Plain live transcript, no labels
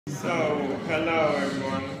So, hello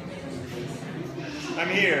everyone. I'm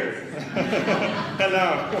here.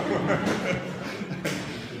 Hello.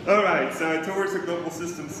 Alright, so towards a global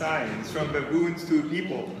system science, from baboons to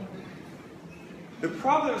people. The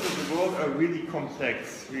problems of the world are really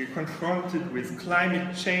complex. We are confronted with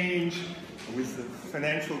climate change, with the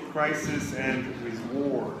financial crisis, and with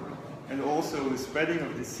war. And also with spreading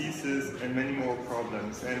of diseases and many more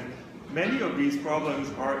problems. And many of these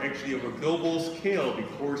problems are actually of a global scale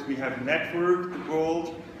because we have networked the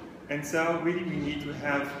world, and so really we need to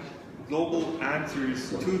have global answers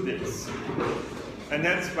to this. And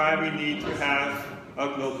that's why we need to have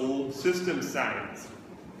a global system science.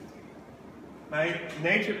 My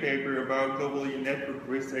Nature paper about global network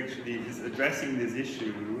risk actually is addressing this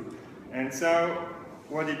issue. And so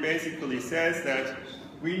what it basically says that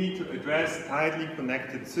we need to address tightly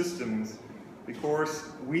connected systems because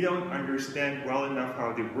we don't understand well enough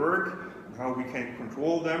how they work, how we can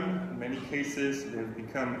control them. In many cases, they've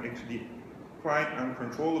become actually quite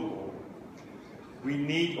uncontrollable. We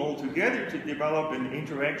need altogether to develop an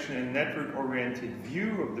interaction and network-oriented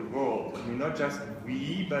view of the world. I mean, not just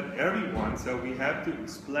we, but everyone. So we have to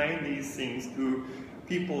explain these things to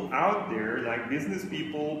people out there, like business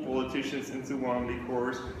people, politicians, and so on,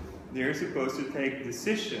 because they're supposed to take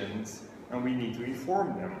decisions, and we need to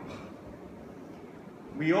inform them.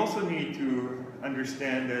 We also need to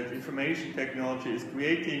understand that information technology is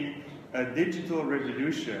creating a digital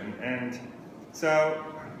revolution, and so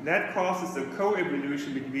that causes a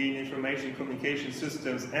co-evolution between information communication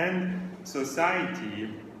systems and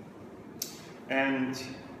society. And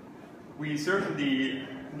we certainly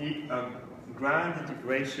need a grand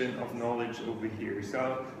integration of knowledge over here.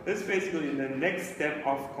 So that's basically the next step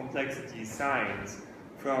of complexity science,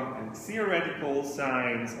 from a theoretical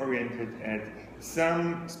science oriented at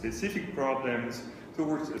some specific problems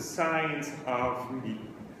towards a science of really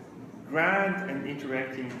grand and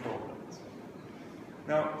interacting problems.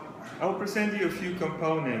 Now, I'll present you a few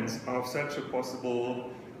components of such a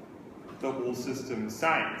possible global system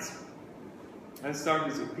science. Let's start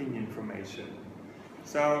with opinion formation.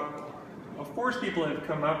 So, of course, people have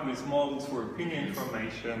come up with models for opinion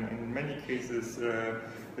formation. In many cases,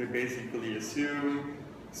 they basically assume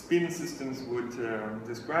spin systems would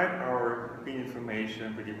describe our opinion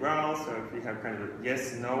formation pretty well. So if we have kind of a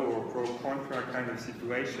yes, no, or pro-contra kind of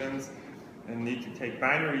situations and need to take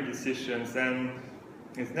binary decisions, then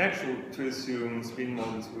it's natural to assume spin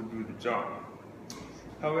models would do the job.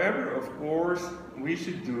 However, of course, we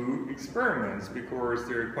should do experiments because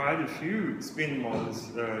there are quite a few spin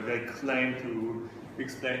models that claim to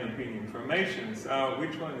explain opinion formation. So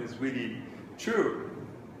which one is really true?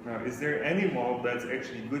 Now, is there any model that's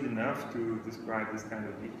actually good enough to describe this kind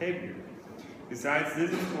of behavior? Besides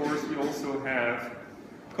this, of course, we also have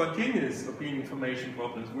continuous opinion formation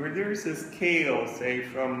problems where there is a scale, say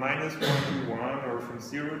from -1 to 1 or from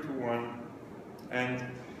 0 to 1, and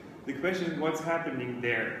the question is what's happening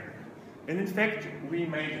there. And in fact, we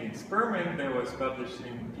made an experiment that was published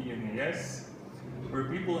in PNAS where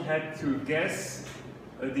people had to guess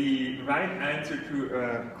the right answer to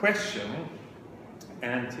a question.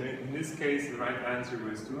 And in this case, the right answer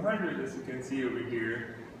was 200, as you can see over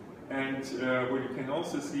here. And what you can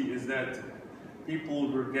also see is that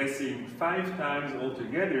people were guessing 5 times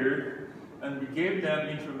altogether, and we gave them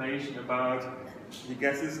information about the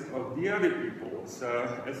guesses of the other people. So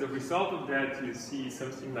as a result of that, you see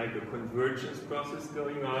something like a convergence process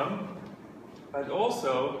going on. But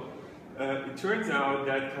also, it turns out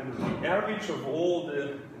that kind of the average of all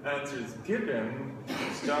the answers given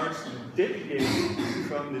starts to deviate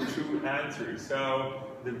from the true answer. So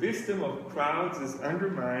the wisdom of crowds is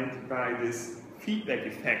undermined by this feedback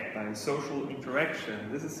effect, by social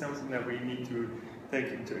interaction. This is something that we need to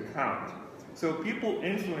take into account. So people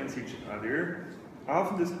influence each other,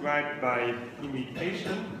 often described by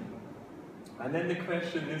imitation. And then the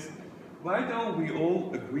question is, why don't we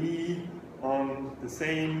all agree on the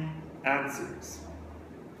same answers?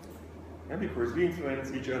 And because we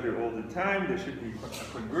influence each other all the time, there should be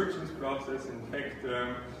a convergence process. In fact,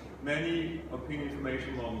 many opinion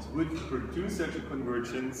formation models would produce such a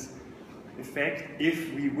convergence effect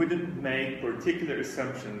if we wouldn't make particular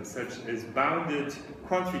assumptions, such as bounded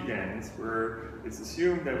confidence, where it's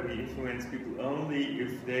assumed that we influence people only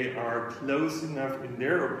if they are close enough in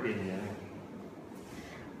their opinion.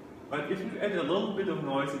 But if you add a little bit of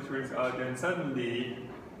noise, it turns out then suddenly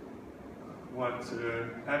what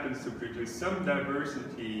happens to produce some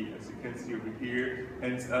diversity, as you can see over here,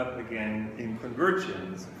 ends up again in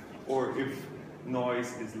convergence. Or if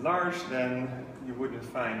noise is large, then you wouldn't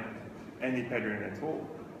find any pattern at all.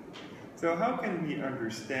 So how can we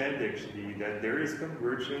understand actually that there is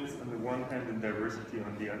convergence on the one hand and diversity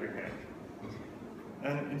on the other hand?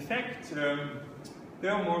 And in fact,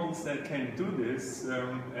 there are models that can do this,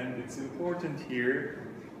 and it's important here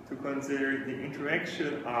to consider the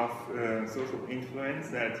interaction of social influence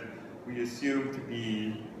that we assume to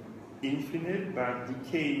be infinite but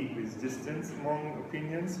decaying with distance among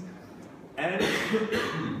opinions, and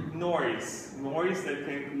noise that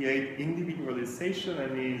can create individualization.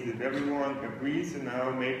 That means if everyone agrees,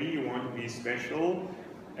 maybe you want to be special,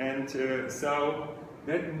 and so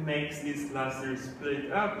that makes these clusters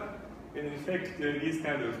split up. And in fact, these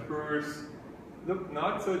kind of curves look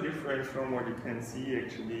not so different from what you can see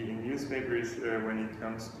actually in newspapers when it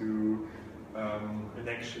comes to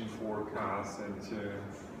election forecasts and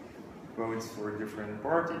votes for different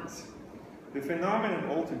parties. The phenomenon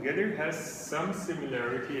altogether has some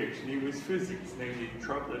similarity actually with physics, namely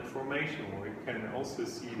droplet formation, where you can also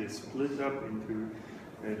see the split up into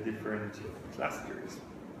different clusters.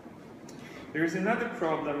 There's another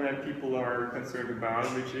problem that people are concerned about,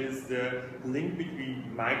 which is the link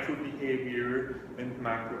between micro behavior and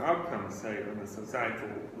macro outcomes, say, on a societal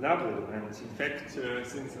level. And in fact,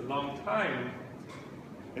 since a long time,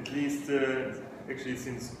 at least actually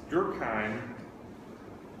since Durkheim,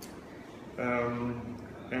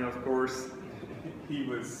 and of course, he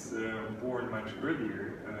was born much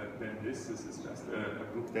earlier than this. This is just a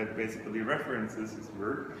book that basically references his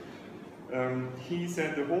work. He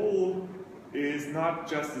said the whole is not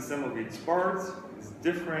just the sum of its parts. It's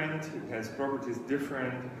different. It has properties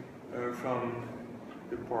different from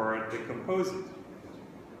the part that compose it.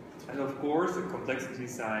 And of course, the complexity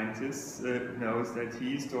scientist knows that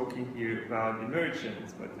he's talking here about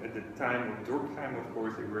emergence, but at the time of Durkheim, of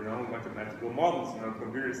course, there were no mathematical models, no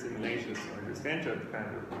computer simulations to understand that kind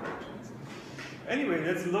of emergence. Anyway,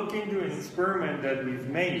 let's look into an experiment that we've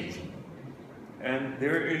made. And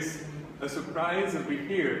there is a surprise over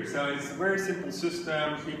here. So it's a very simple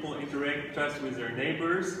system. People interact just with their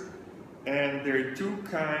neighbors. And there are two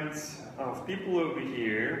kinds of people over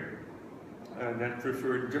here that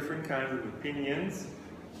prefer different kinds of opinions.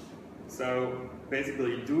 So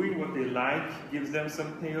basically doing what they like gives them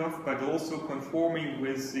some payoff, but also conforming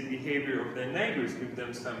with the behavior of their neighbors gives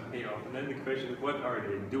them some payoff. And then the question is, what are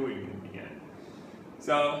they doing in the end?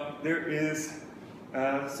 So there is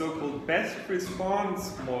a so-called best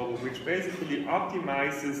response model, which basically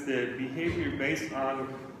optimizes the behavior based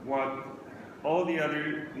on what all the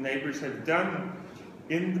other neighbors have done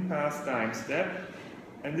in the past time step.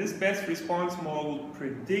 And this best response model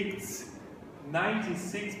predicts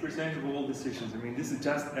 96% of all decisions. I mean, this is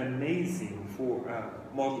just amazing for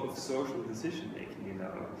a model of social decision making,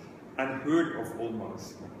 unheard of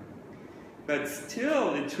almost. But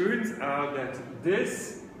still, it turns out that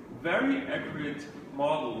this very accurate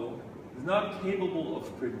model is not capable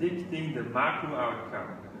of predicting the macro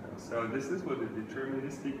outcome. So this is what the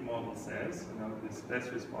deterministic model says, this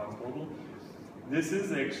best response model. This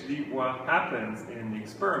is actually what happens in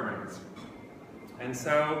experiments. And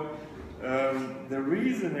so the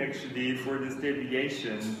reason actually for this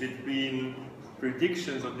deviation between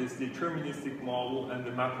predictions of this deterministic model and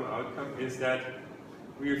the macro outcome is that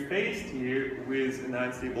we're faced here with an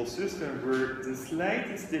unstable system where the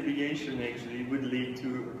slightest deviation actually would lead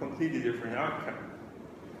to a completely different outcome.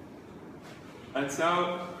 And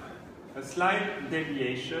so a slight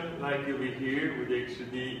deviation, like over here, would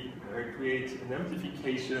actually create an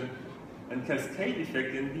amplification and cascade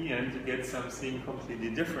effect in the end to get something completely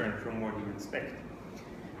different from what you expect.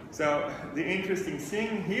 So the interesting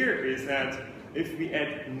thing here is that if we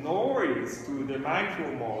add noise to the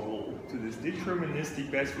micro model, to this deterministic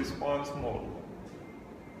best response model,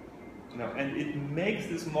 and it makes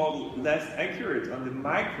this model less accurate on the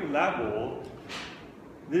micro level,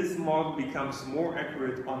 this model becomes more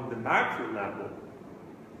accurate on the macro level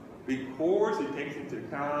because it takes into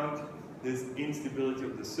account this instability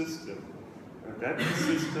of the system. That the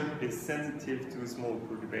system is sensitive to small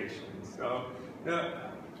perturbations. So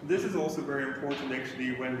this is also very important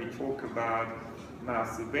actually when we talk about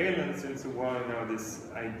mass surveillance and so on. This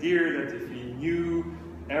idea that if we knew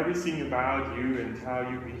everything about you and how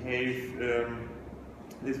you behave,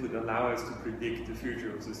 this would allow us to predict the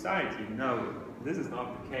future of society. No, this is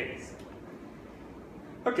not the case.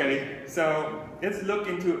 Okay, so let's look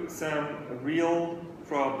into some real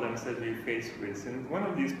problems that we face with. And one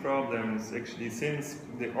of these problems, actually, since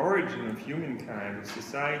the origin of humankind, of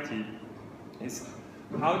society, is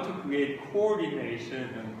how to create coordination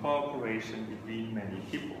and cooperation between many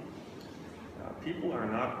people. People are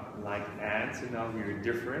not like ants, we are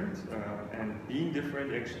different, and being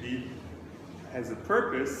different actually has a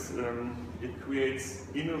purpose, it creates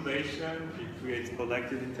innovation, it creates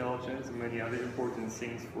collective intelligence and many other important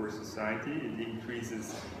things for society. It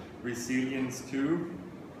increases resilience too.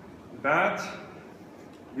 But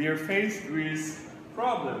we are faced with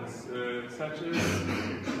problems such as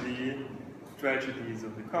the tragedies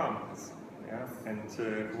of the commons. Yeah?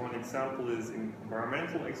 And one example is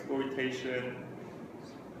environmental exploitation, as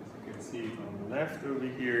you can see on the left over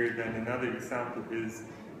here. Then another example is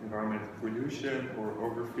environmental pollution or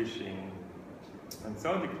overfishing. And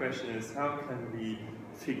so the question is, how can we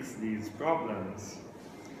fix these problems?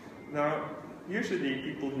 Now, usually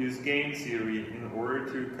people use game theory in order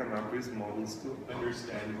to come up with models to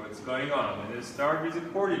understand what's going on. And they start with a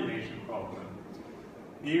coordination problem.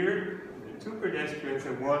 Here, the two pedestrians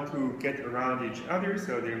want to get around each other,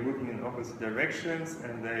 so they're moving in opposite directions,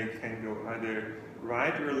 and they can go either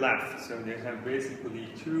right or left. So they have basically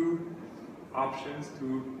two options,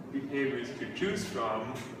 two behaviors to choose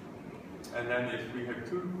from. And then if we have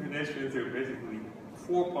two pedestrians, there are basically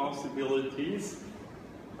four possibilities.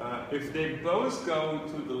 If they both go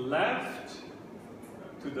to the left,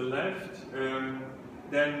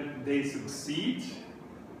 then they succeed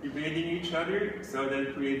evading each other, so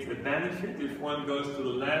that creates a benefit. If one goes to the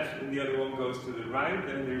left and the other one goes to the right,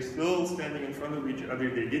 then they're still standing in front of each other,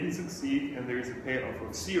 they didn't succeed, and there is a payoff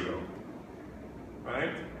of 0.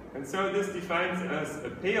 Right? And so this defines as a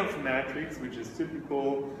payoff matrix, which is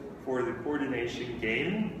typical for the coordination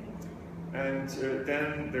game. And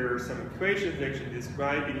then there are some equations actually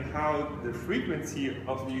describing how the frequency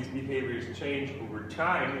of these behaviors change over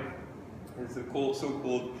time. It's a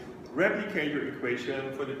so-called replicator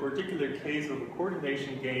equation. For the particular case of a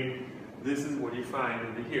coordination game, this is what you find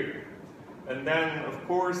over here. And then, of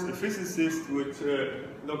course, the physicist would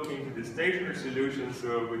look into the stationary solution,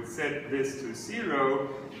 so would set this to 0.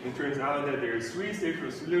 It turns out that there are 3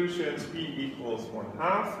 stationary solutions, p equals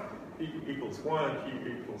 1/2, p equals 1, and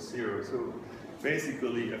p equals 0. So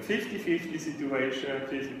basically a 50-50 situation,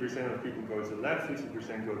 50% of people go to the left,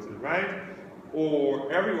 50% go to the right,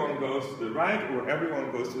 or everyone goes to the right, or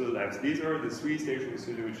everyone goes to the left. These are the 3 stationary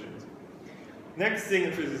solutions. Next thing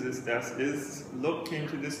a physicist does is look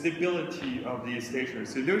into the stability of these stationary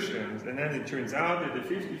solutions, and then it turns out that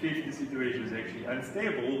the 50-50 situation is actually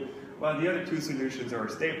unstable, while the other 2 solutions are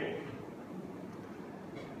stable.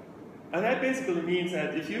 And that basically means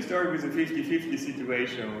that if you start with a 50-50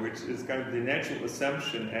 situation, which is kind of the natural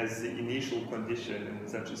assumption as the initial condition in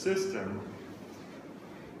such a system,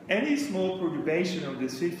 any small perturbation of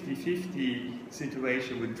this 50-50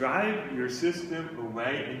 situation would drive your system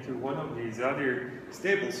away into one of these other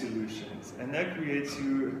stable solutions. And that creates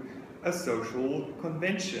you a social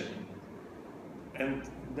convention. And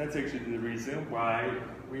that's actually the reason why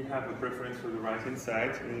we have a preference for the right-hand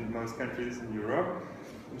side in most countries in Europe.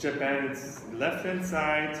 In Japan, it's the left-hand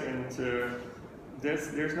side, and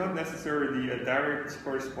there's not necessarily a direct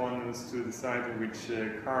correspondence to the side on which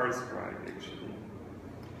cars drive, actually.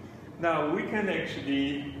 Now, we can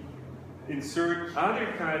actually insert other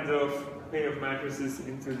kinds of payoff matrices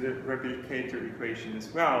into the replicator equation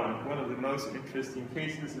as well. And one of the most interesting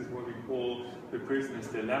cases is what we call the prisoner's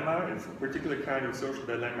dilemma. It's a particular kind of social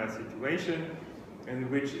dilemma situation in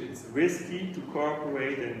which it's risky to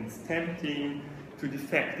cooperate and it's tempting to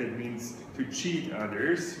defect. That means to cheat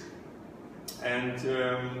others. And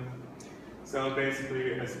so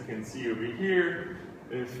basically, as you can see over here,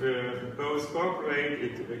 if both cooperate,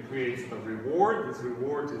 it creates a reward. This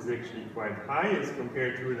reward is actually quite high as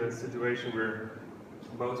compared to the situation where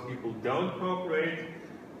most people don't cooperate.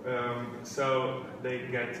 So they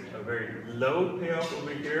get a very low payoff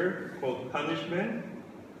over here called punishment.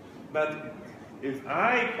 But if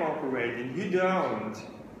I cooperate and you don't,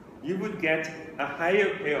 you would get a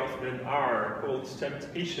higher payoff than R called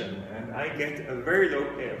temptation. And I get a very low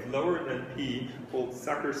payoff, lower than P, called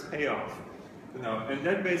sucker's payoff. You know, and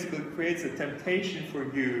that basically creates a temptation for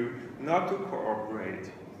you not to cooperate.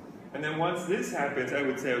 And then once this happens, I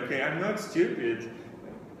would say, okay, I'm not stupid.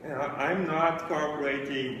 You know, I'm not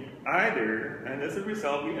cooperating either. And as a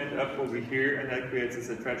result, we end up over here, and that creates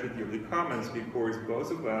a tragedy of the commons because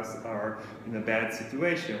both of us are in a bad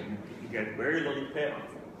situation. We get very little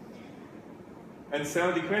payoff. And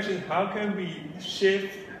so the question is, how can we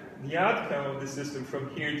shift the outcome of the system from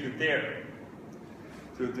here to there?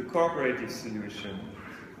 To the cooperative solution.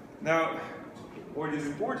 Now, what is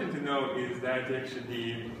important to know is that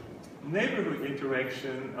actually neighborhood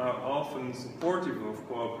interaction are often supportive of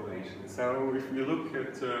cooperation. So if you look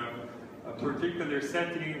at a particular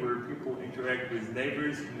setting where people interact with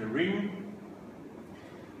neighbors in a ring,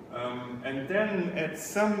 and then at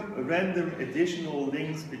some random additional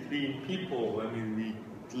links between people, I mean,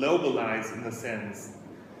 we globalize in a sense.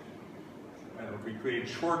 we create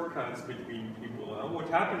shortcuts between people. And what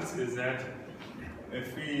happens is that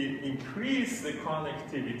if we increase the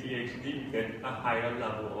connectivity, actually we get a higher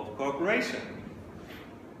level of cooperation.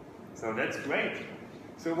 So that's great.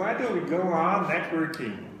 So why don't we go on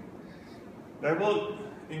networking? That will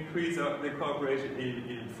increase the cooperation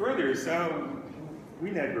even further, so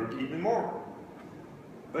we network even more.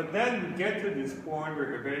 But then we get to this point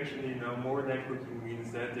where eventually, more networking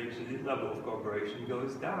means that actually the level of cooperation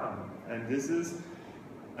goes down. And this is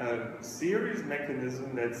a serious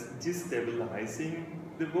mechanism that's destabilizing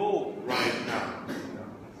the world right now.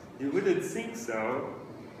 You wouldn't think so,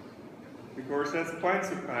 because that's quite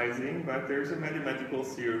surprising, but there's a mathematical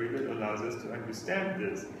theory that allows us to understand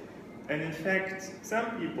this. And in fact,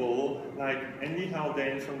 some people, like Andy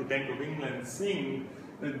Haldane from the Bank of England, think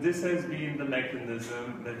that this has been the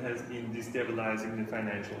mechanism that has been destabilizing the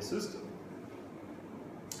financial system.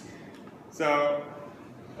 So,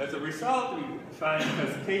 as a result, we find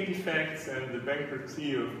cascade effects, and the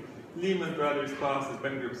bankruptcy of Lehman Brothers causes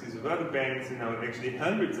bankruptcies of other banks, actually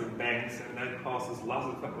hundreds of banks, and that causes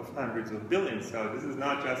losses of hundreds of billions. So this is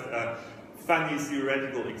not just a funny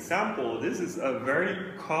theoretical example. This is a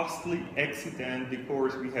very costly accident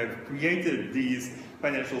because we have created these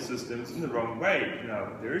financial systems in the wrong way.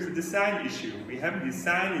 There is a design issue. We haven't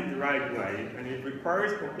designed it the right way, and it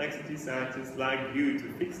requires complexity scientists like you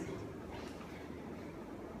to fix it.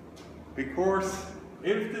 Because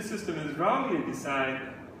if the system is wrongly designed,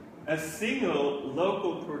 a single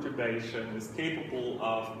local perturbation is capable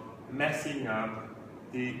of messing up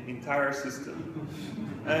the entire system,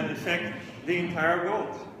 and in fact, the entire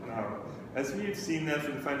world. Now, as we've seen that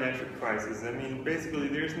from the financial crisis, basically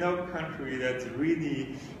there's no country that's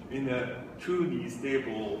really in a truly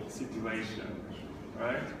stable situation,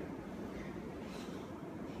 right?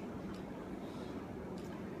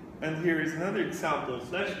 And here is another example,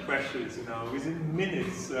 flash crashes, within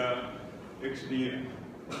minutes, actually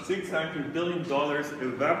 $600 billion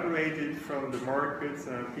evaporated from the markets,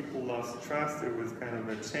 and people lost trust. It was kind of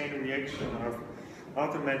a chain reaction of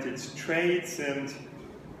automated trades, and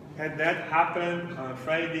had that happened on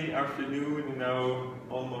Friday afternoon,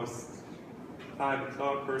 almost 5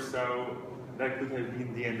 o'clock or so, that could have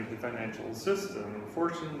been the end of the financial system.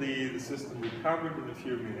 Unfortunately, the system recovered in a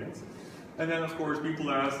few minutes. And then, of course, people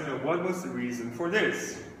ask, what was the reason for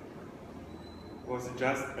this? Was it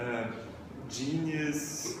just a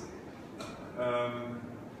genius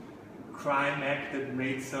crime act that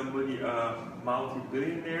made somebody a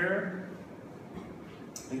multi-billionaire?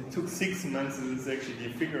 It took 6 months to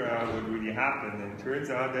actually figure out what really happened, and it turns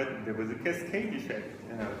out that there was a cascade effect.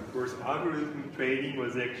 Of course, algorithmic trading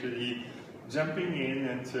was actually jumping in,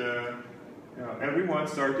 and everyone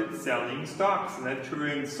started selling stocks, and that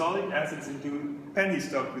turned solid assets into penny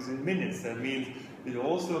stock within minutes. That means, it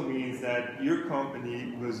also means that your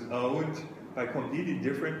company was owned by completely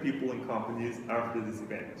different people and companies after this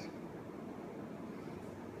event.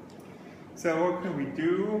 So what can we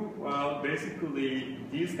do? Well, basically,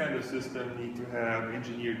 these kind of systems need to have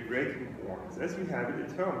engineered breaking points, as we have it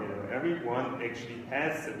at home. Everyone actually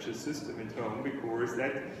has such a system at home, because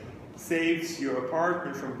that saves your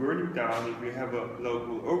apartment from burning down if you have a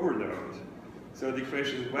local overload. So the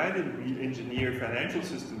question is, why did we engineer financial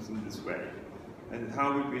systems in this way? And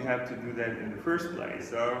how would we have to do that in the first place?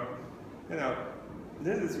 So,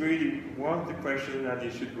 this is really one of the questions that you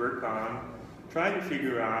should work on. Try to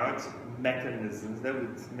figure out mechanisms that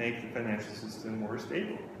would make the financial system more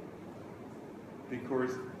stable.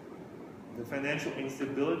 Because the financial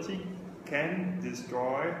instability can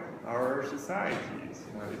destroy our societies.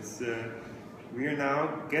 We are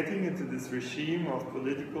now getting into this regime of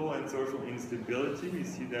political and social instability. We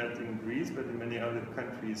see that in Greece, but in many other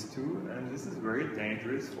countries too, and this is very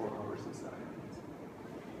dangerous for our societies.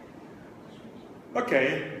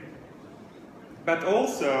 Okay, but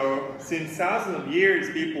also, since thousands of years,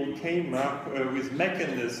 people came up with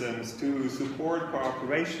mechanisms to support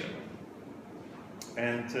cooperation.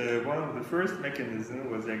 And one of the first mechanisms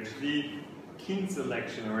was actually kin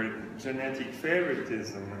selection, or genetic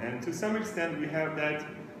favoritism. And to some extent, we have that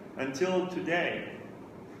until today.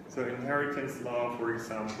 So inheritance law, for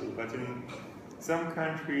example. But in some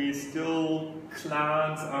countries, still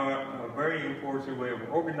clans are a very important way of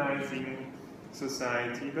organizing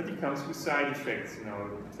society, but it comes with side effects,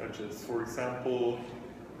 such as, for example,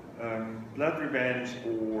 blood revenge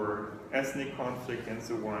or ethnic conflict and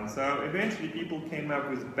so on. So eventually people came up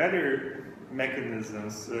with better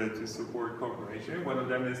mechanisms to support cooperation. One of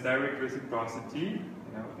them is direct reciprocity.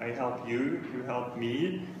 I help you, you help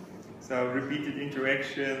me. So repeated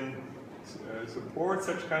interaction supports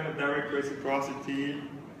such kind of direct reciprocity,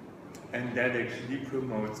 and that actually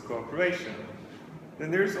promotes cooperation. Then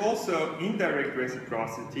there's also indirect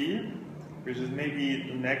reciprocity, which is maybe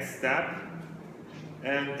the next step.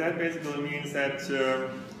 And that basically means that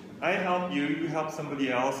I help you, you help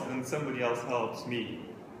somebody else, and somebody else helps me.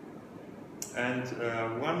 And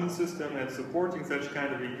one system that's supporting such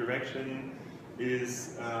kind of interaction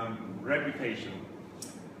is reputation.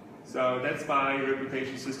 So that's why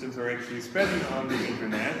reputation systems are actually spreading on the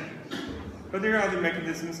internet. But there are other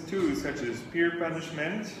mechanisms too, such as peer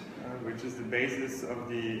punishment, which is the basis of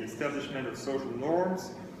the establishment of social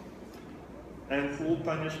norms, and full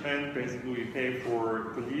punishment, basically we pay for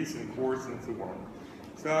police and courts and so on.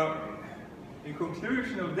 So, in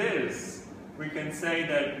conclusion of this, we can say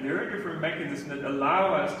that there are different mechanisms that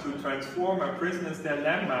allow us to transform a prisoner's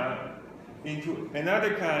dilemma into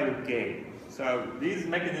another kind of game. So these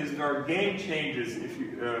mechanisms are game changers, if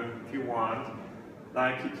you want,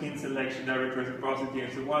 like kin selection, direct reciprocity,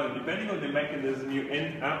 and so on. Depending on the mechanism, you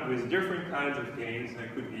end up with different kinds of games. There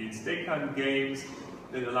could be stake kind of games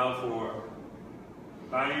that allow for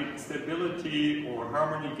stability or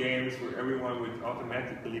harmony games where everyone would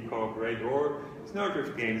automatically cooperate, or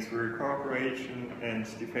snowdrift games where cooperation and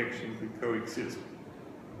defection could coexist.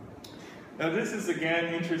 Now this is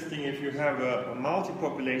again interesting if you have a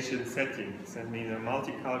multi-population setting, I mean a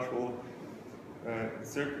multicultural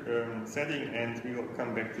setting, and we will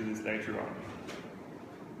come back to this later on.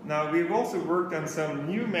 Now we've also worked on some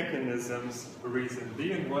new mechanisms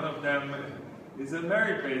recently, and one of them is a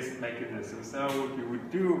merit-based mechanism. So what we would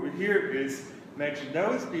do over here is match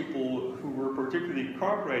those people who were particularly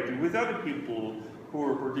cooperative with other people who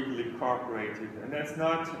were particularly cooperative. And that's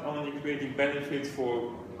not only creating benefits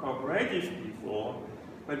for cooperative people,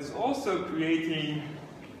 but it's also creating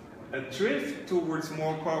a drift towards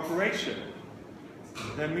more cooperation.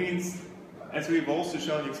 That means, as we've also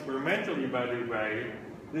shown experimentally, by the way,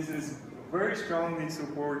 this is very strongly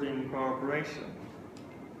supporting cooperation.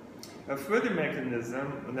 A further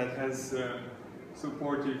mechanism that has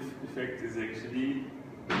supportive effect is actually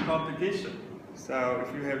competition. So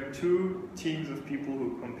if you have two teams of people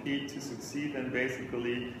who compete to succeed, then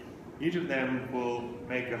basically each of them will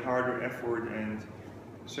make a harder effort and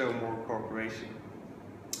show more cooperation.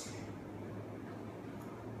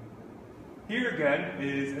 Here again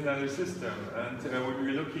is another system, and what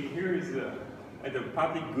we're looking here is at a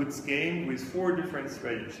public goods game with 4 different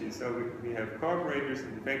strategies. So we have cooperators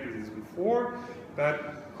and defectors as before,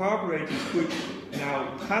 but cooperators could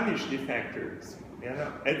now punish defectors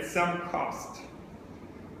at some cost.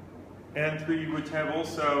 And we would have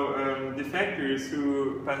also defectors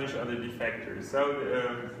who punish other defectors.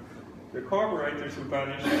 So the cooperators who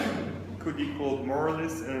punish could be called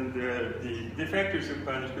moralists, and the defectors who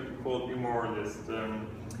punish could be called immoralists.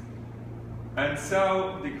 And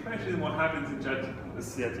so the question is what happens in such a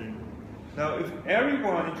setting. Now, if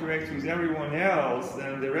everyone interacts with everyone else,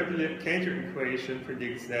 then the replicator equation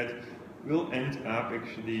predicts that we'll end up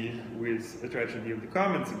actually with a tragedy of the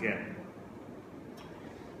commons again.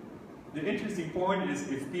 The interesting point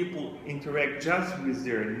is if people interact just with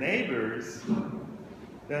their neighbors,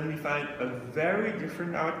 then we find a very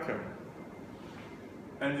different outcome.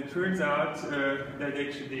 And it turns out that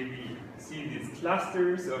actually we see these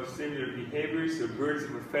clusters of similar behaviors, so birds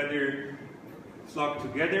of a feather flock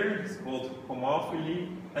together, it's called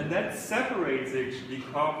homophily, and that separates actually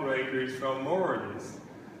cooperators from moralists,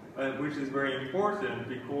 which is very important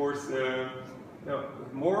because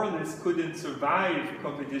moralists couldn't survive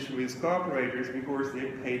competition with cooperators because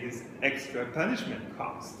they pay this extra punishment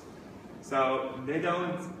cost. So they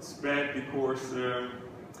don't spread because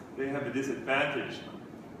they have a disadvantage.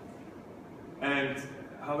 And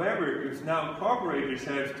however, if now cooperators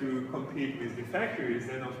have to compete with defectors,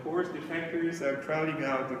 then of course defectors are crowding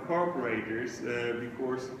out the cooperators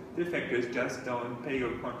because defectors just don't pay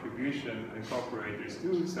a contribution and cooperators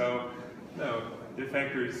do. So no,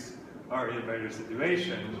 defectors are in a better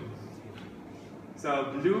situation.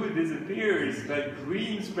 So blue disappears, but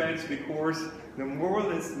green spreads because the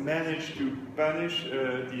moralists manage to punish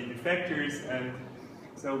the defectors, and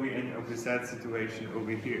so we end up with that situation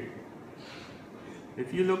over here.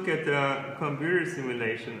 If you look at the computer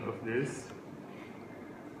simulation of this,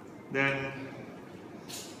 then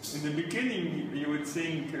in the beginning you would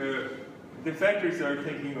think defectors are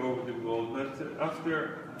taking over the world, but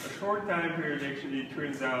after a short time period actually it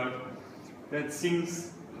turns out that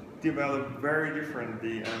things develop very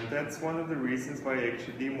differently, and that's one of the reasons why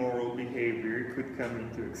actually moral behavior could come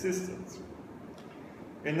into existence.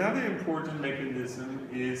 Another important mechanism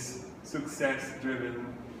is success-driven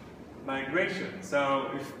migration. So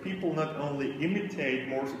if people not only imitate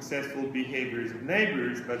more successful behaviors of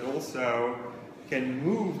neighbors, but also can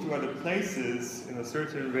move to other places in a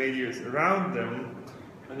certain radius around them,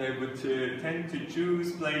 and they would tend to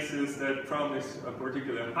choose places that promise a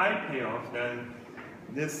particular high payoff, then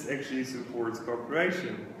this actually supports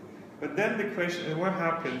cooperation. But then the question is, what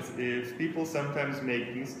happens if people sometimes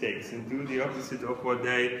make mistakes and do the opposite of what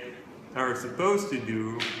they are supposed to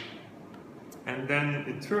do, and then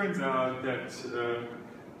it turns out that,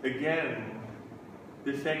 again,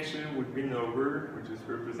 defection would win over, which is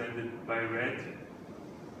represented by red,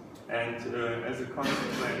 and as a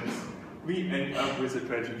consequence, we end up with a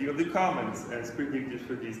tragedy of the commons, as predicted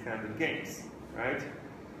for these kind of games, right?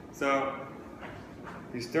 So,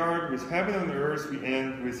 we start with heaven on earth, we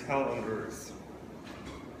end with hell on earth.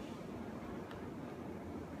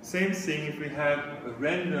 Same thing if we have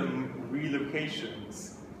random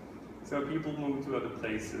relocations. So people move to other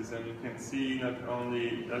places, and you can see not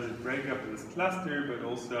only does it break up this cluster, but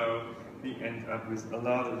also we end up with a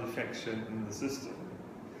lot of defection in the system.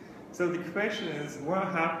 So the question is, what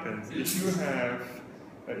happens if you have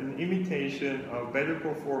an imitation of better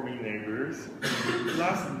performing neighbors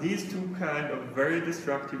plus these two kind of very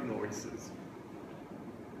destructive noises?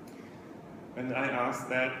 And I asked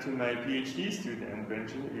that to my PhD student,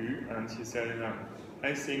 Benjamin Yu, and he said, no,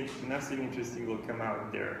 I think nothing interesting will come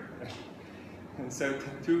out there. And so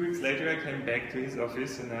 2 weeks later I came back to his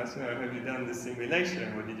office and asked him, have you done the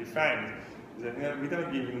simulation? What did you find? He said, no, we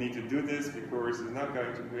don't even need to do this because it's not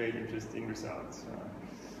going to create interesting results.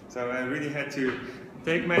 So I really had to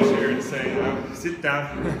take my chair and say, no, sit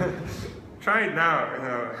down, try it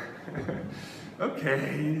now.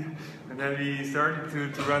 Okay. And then we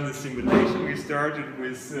started to run the simulation. We started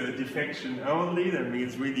with defection only. That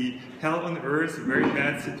means really hell on earth, a very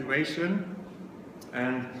bad situation.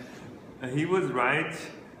 And he was right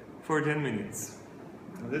for 10 minutes.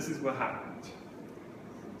 And this is what happened.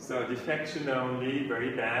 So defection only,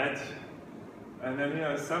 very bad. And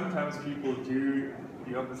then, sometimes people do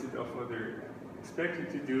the opposite of what they're expected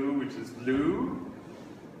to do, which is blue.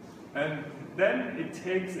 And then it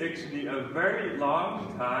takes actually a very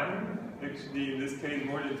long time, actually in this case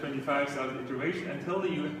more than 25,000 iterations, until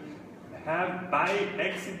you have by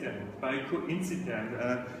accident, by coincidence,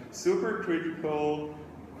 a supercritical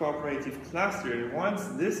cooperative cluster. And once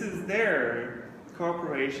this is there,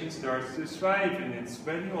 cooperation starts to thrive and it's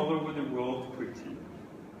spreading all over the world quickly.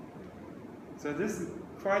 So this is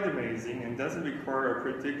quite amazing and doesn't require a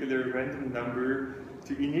particular random number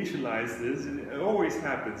to initialize this. It always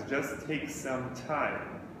happens, just takes some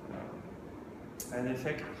time. And in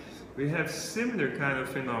fact, we have similar kind of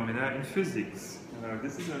phenomena in physics.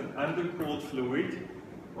 This is an undercooled fluid,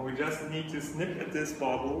 and we just need to snip at this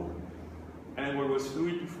bottle, and what was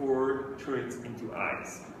fluid before turns into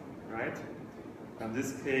ice, right? In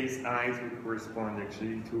this case, ice would correspond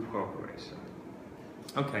actually to cooperation.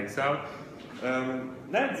 Okay, so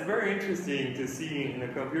that's very interesting to see in a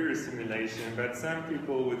computer simulation, but some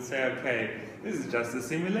people would say, okay, this is just a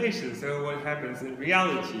simulation, so what happens in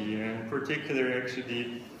reality? And in particular,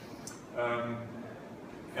 actually,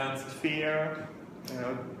 Ernst Fehr,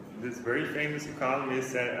 this very famous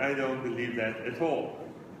economist, said, I don't believe that at all.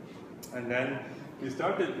 And then we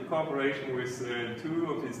started the cooperation with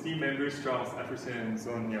two of his team members, Charles Efferson and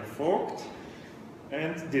Sonja Vogt,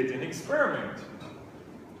 and did an experiment.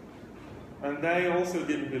 And they also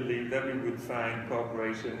didn't believe that we would find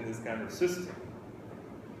cooperation in this kind of system.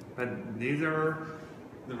 But these are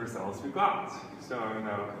the results we got. So,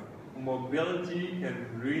 mobility can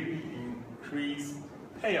really increase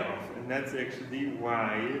payoff, and that's actually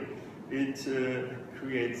why it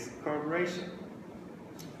creates cooperation.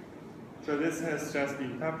 So this has just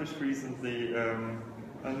been published recently, and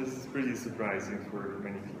this is pretty surprising for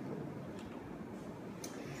many people.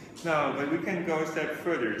 Now, but we can go a step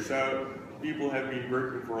further. So people have been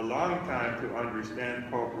working for a long time to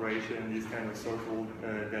understand cooperation in these kind of social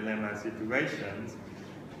dilemma situations.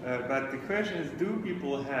 But the question is, do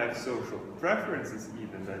people have social preferences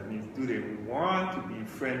even? That means, do they want to be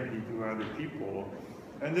friendly to other people?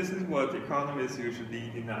 And this is what economists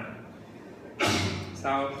usually deny.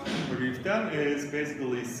 So what we've done is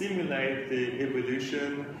basically simulate the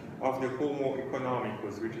evolution of the Homo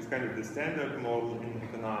economicus, which is kind of the standard model in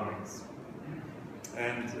economics.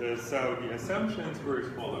 And so the assumptions were as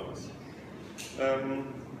follows.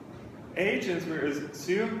 Agents were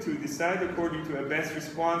assumed to decide according to a best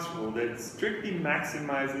response rule that strictly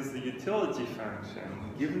maximizes the utility function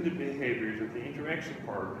given the behaviors of the interaction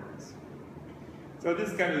partners. So this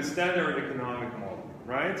is kind of a standard economic model,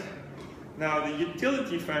 right? Now the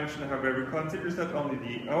utility function, however, considers not only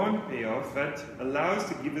the own payoff, but allows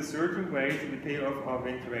to give a certain weight to the payoff of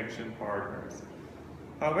interaction partners.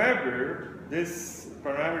 However, this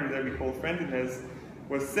parameter that we call friendliness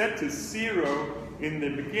was set to 0 in the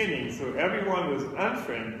beginning, so everyone was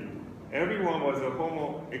unfriendly, everyone was a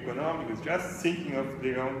homo economicus, just thinking of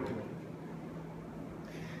their own domain.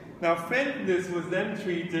 Now, friendliness was then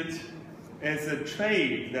treated as a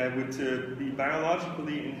trait that would be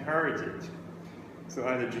biologically inherited, so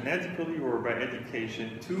either genetically or by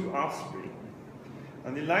education, to offspring.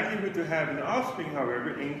 And the likelihood to have an offspring,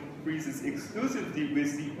 however, increases exclusively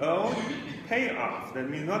with the own payoff. That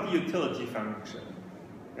means not the utility function.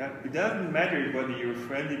 It doesn't matter whether you're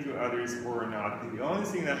friendly to others or not. The only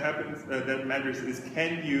thing that happens that matters is,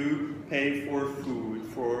 can you pay for food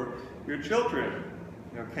for your children?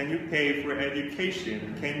 Can you pay for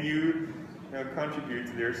education? Can you contribute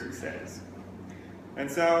to their success? And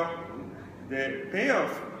so the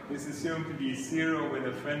payoff is assumed to be zero when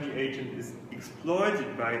a friendly agent is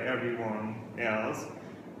exploited by everyone else.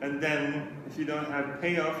 And then if you don't have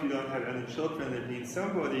payoff, you don't have any children. That means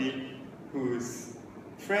somebody who's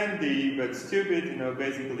friendly but stupid,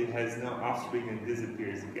 basically has no offspring and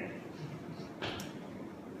disappears again.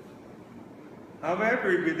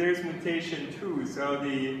 However, there's mutation too. So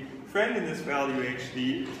the friendliness value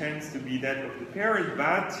actually tends to be that of the parent,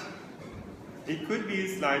 but it could be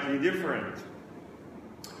slightly different.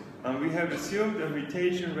 We have assumed a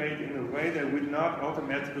mutation rate in a way that would not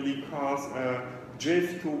automatically cause a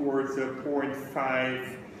drift towards a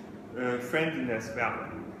 0.5 friendliness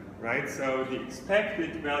value, right? So the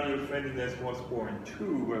expected value of friendliness was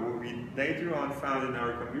 0.2, where what we later on found in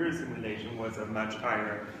our computer simulation was a much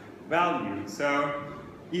higher value. So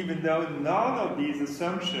even though none of these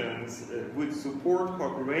assumptions would support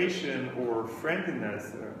cooperation or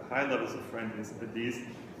friendliness, high levels of friendliness at least,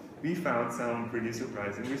 we found some pretty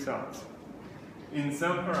surprising results in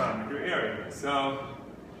some parameter areas. So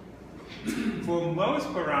for most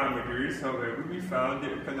parameters, however, we found the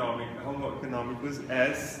homo economicus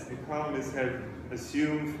as economists have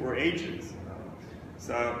assumed for ages.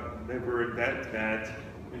 So they were that bad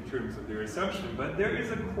in terms of their assumption. But there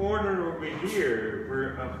is a corner over here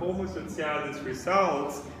where a homo socialis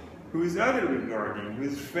results who is other regarding, who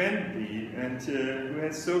is friendly, and who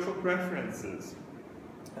has social preferences.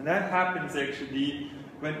 And that happens actually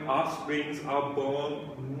when offsprings are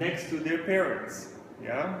born next to their parents.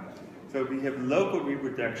 Yeah? So we have local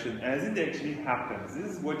reproduction as it actually happens.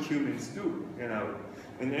 This is what humans do,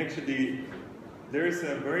 And actually, there is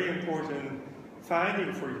a very important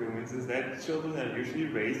finding for humans is that children are usually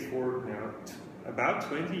raised for about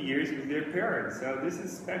 20 years with their parents. So this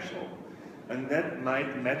is special. And that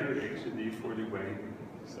might matter actually for the way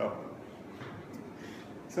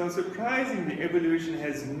So surprisingly, evolution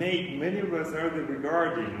has made many of us other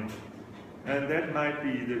regarding, and that might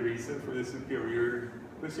be the reason for the superior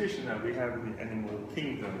position that we have in the animal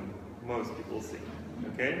kingdom, most people think,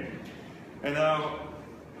 okay? And now,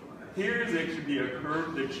 here is actually a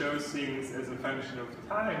curve that shows things as a function of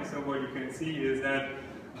time. So what you can see is that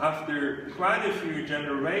after quite a few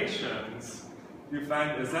generations, you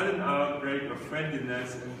find a sudden outbreak of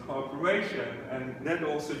friendliness and cooperation, and that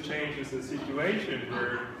also changes the situation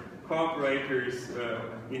where cooperators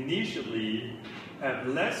initially have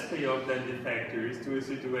less payoff than defectors to a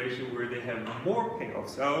situation where they have more payoff.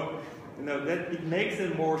 So, that it makes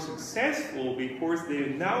them more successful because they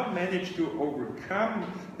now manage to overcome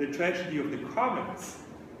the tragedy of the commons.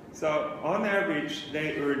 So, on average,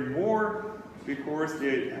 they earn more because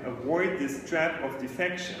they avoid this trap of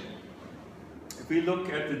defection. If we look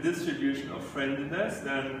at the distribution of friendliness,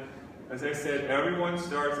 then, as I said, everyone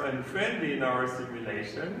starts unfriendly in our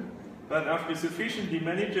simulation, but after sufficiently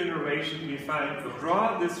many generations, we find a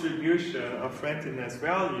broad distribution of friendliness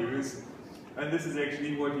values, and this is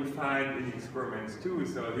actually what we find in experiments too.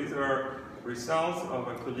 So these are results of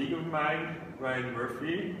a colleague of mine, Ryan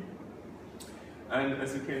Murphy, and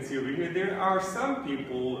as you can see over here, there are some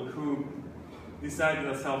people who decide in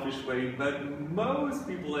a selfish way, but most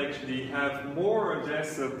people actually have more or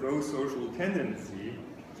less a pro-social tendency,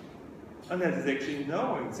 and that is actually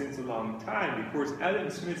known since a long time, because Adam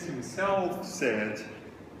Smith himself said,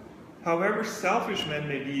 however selfish man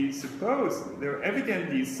may be supposed, there are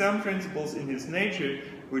evidently some principles in his nature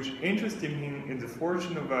which interest him in the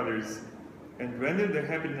fortune of others, and render their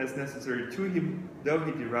happiness necessary to him, though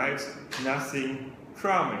he derives nothing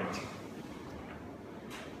from it.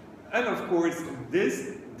 And of course,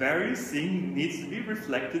 this very thing needs to be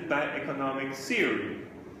reflected by economic theory.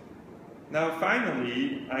 Now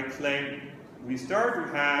finally, I claim we start to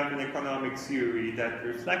have an economic theory that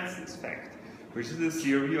reflects this fact, which is the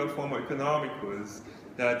theory of Homo economicus,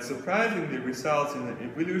 that surprisingly results in an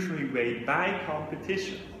evolutionary way by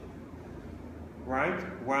competition, right?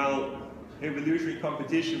 While evolutionary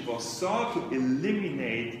competition was sought to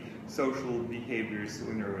eliminate social behavior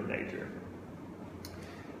sooner or later.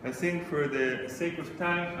 I think for the sake of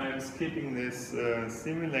time, I'm skipping this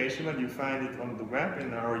simulation, but you find it on the web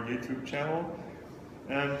in our YouTube channel.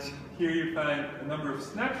 And here you find a number of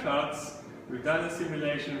snapshots. We've done a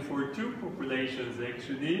simulation for two populations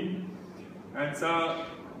actually. And so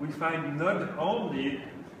we find not only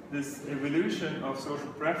this evolution of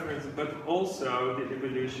social preference, but also the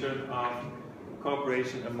evolution of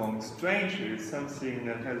cooperation among strangers, something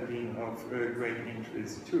that has been of great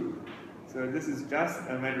interest too. So this is just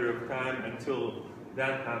a matter of time until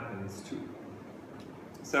that happens too.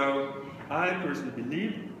 So I personally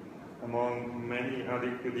believe, among many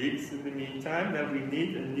other colleagues in the meantime, that we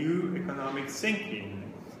need a new economic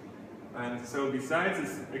thinking. And so besides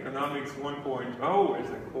this economics 1.0,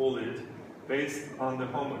 as I call it, based on the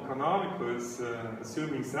Homo economicus,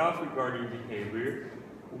 assuming self-regarding behavior,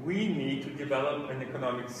 we need to develop an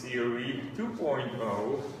economic theory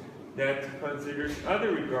 2.0 that considers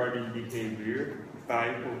other regarding behavior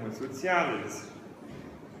by Homo socialis.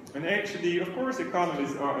 And actually, of course,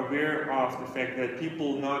 economists are aware of the fact that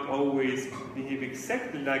people not always behave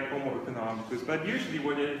exactly like Homo economicus, but usually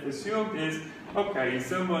what they've assumed is, okay,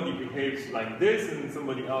 somebody behaves like this and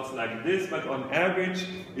somebody else like this, but on average,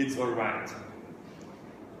 it's all right.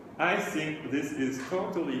 I think this is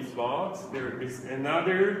totally flawed. There is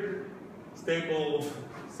another stable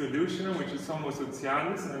solution, which is Homo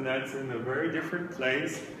socialis, and that's in a very different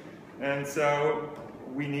place. And so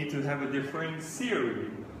we need to have a different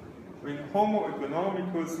theory. When Homo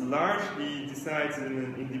economicus largely decides in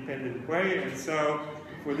an independent way, and so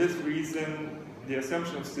for this reason, the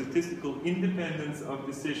assumption of statistical independence of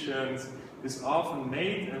decisions is often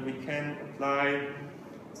made, and we can apply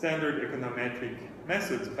standard econometric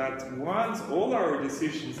methods. But once all our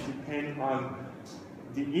decisions depend on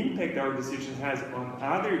the impact our decision has on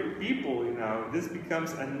other people, this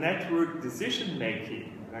becomes a network decision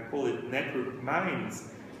making. I call it network minds.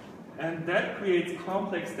 And that creates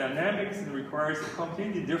complex dynamics and requires a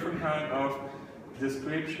completely different kind of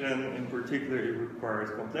description. In particular, it requires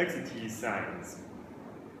complexity science.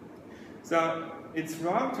 So it's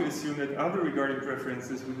wrong to assume that other regarding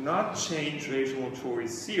preferences would not change rational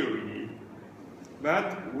choice theory,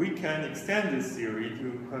 but we can extend this theory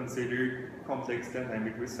to consider complex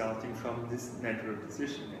dynamic resulting from this network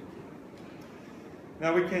decision making.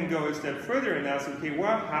 Now we can go a step further and ask, okay,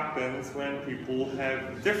 what happens when people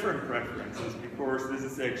have different preferences? Because this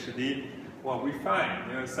is actually what we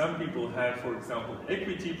find. Some people have, for example,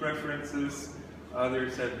 equity preferences,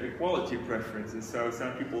 others have equality preferences. So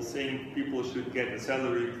some people think people should get a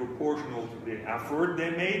salary proportional to the effort they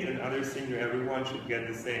made, and others think that everyone should get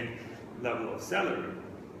the same level of salary.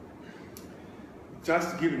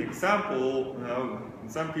 Just to give an example,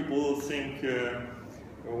 some people think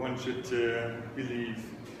one should believe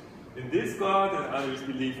in this God, and others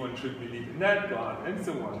believe one should believe in that God, and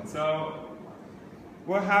so on. So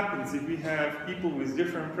what happens if we have people with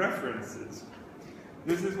different preferences?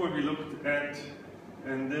 This is what we looked at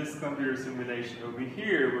in this computer simulation over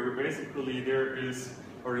here, where basically there is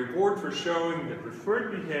a reward for showing the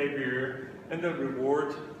preferred behavior and a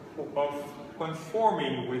reward of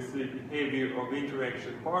conforming with the behavior of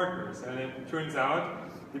interaction partners. And it turns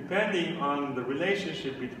out, depending on the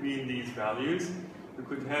relationship between these values, we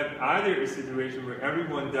could have either a situation where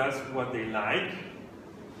everyone does what they like,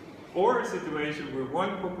 or a situation where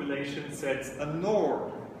one population sets a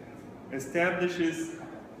norm, establishes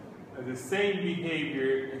the same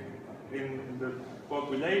behavior in the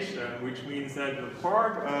population, which means that a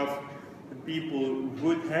part of the people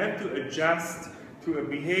would have to adjust to a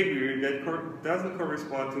behavior that doesn't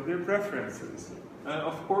correspond to their preferences.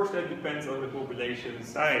 Of course, that depends on the population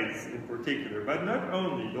size in particular, but not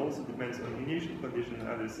only, it also depends on initial conditions and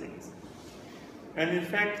other things. And in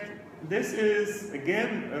fact, this is,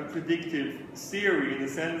 again, a predictive theory in the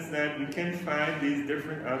sense that we can find these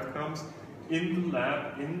different outcomes in the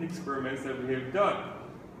lab, in experiments that we have done.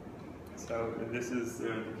 So this is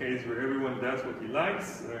the case where everyone does what he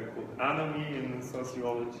likes, called anomie in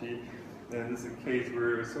sociology, and this is a case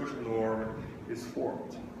where a social norm is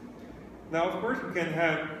formed. Now, of course, we can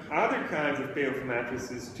have other kinds of payoff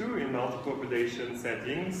matrices too in multi-population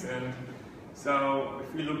settings. And so,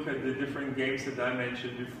 if we look at the different games that I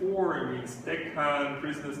mentioned before, it means Tech-Han,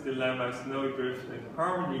 Prisoner's Dilemma, Snowdrift, and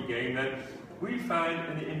Harmony game, that we find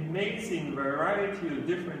an amazing variety of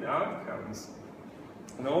different outcomes.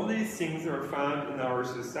 And all these things are found in our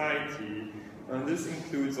society, and this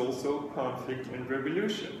includes also conflict and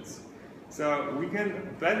revolutions. So we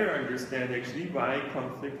can better understand actually why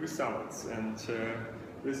conflict results, and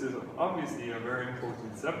this is obviously a very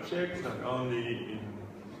important subject, not only in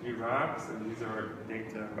Iraq, so these are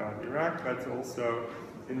data about Iraq, but also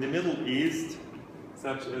in the Middle East.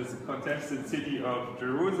 such as the contested city of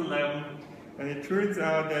Jerusalem. And it turns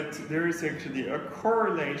out that there is actually a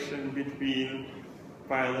correlation between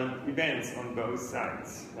violent events on both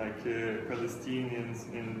sides, like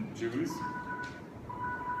Palestinians and Jews.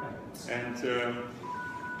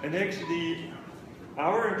 And actually,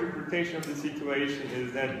 our interpretation of the situation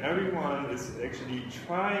is that everyone is actually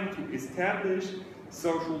trying to establish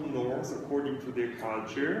social norms according to their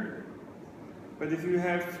culture. But if you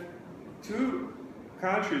have two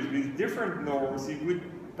cultures with different norms, you would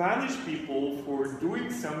punish people for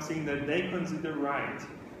doing something that they consider right.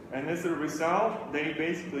 And as a result, they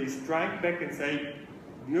basically strike back and say,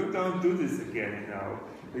 you don't do this again,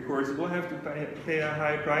 because you will have to pay a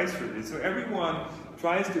high price for this. So everyone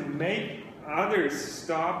tries to make others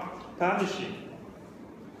stop punishing.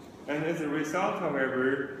 And as a result,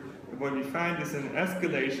 however, what we find is an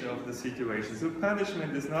escalation of the situation. So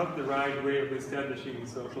punishment is not the right way of establishing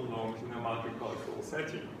social norms in a multicultural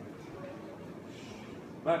setting.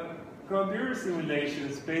 But computer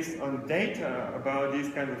simulations based on data about these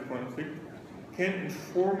kinds of conflict can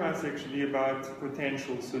inform us actually about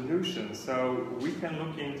potential solutions. So we can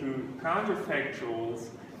look into counterfactuals,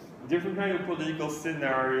 different kinds of political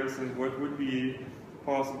scenarios, and what would be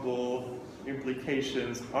possible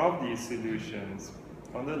implications of these solutions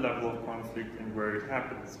on the level of conflict and where it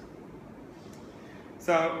happens.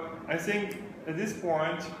 So I think at this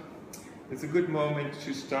point it's a good moment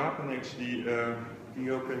to stop and actually be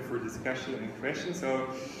open for discussion and questions. So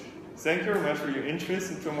thank you very much for your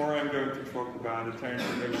interest, and tomorrow I'm going to talk about a time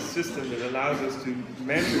system that allows us to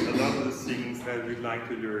measure a lot of the things that we'd like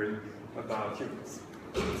to learn about humans.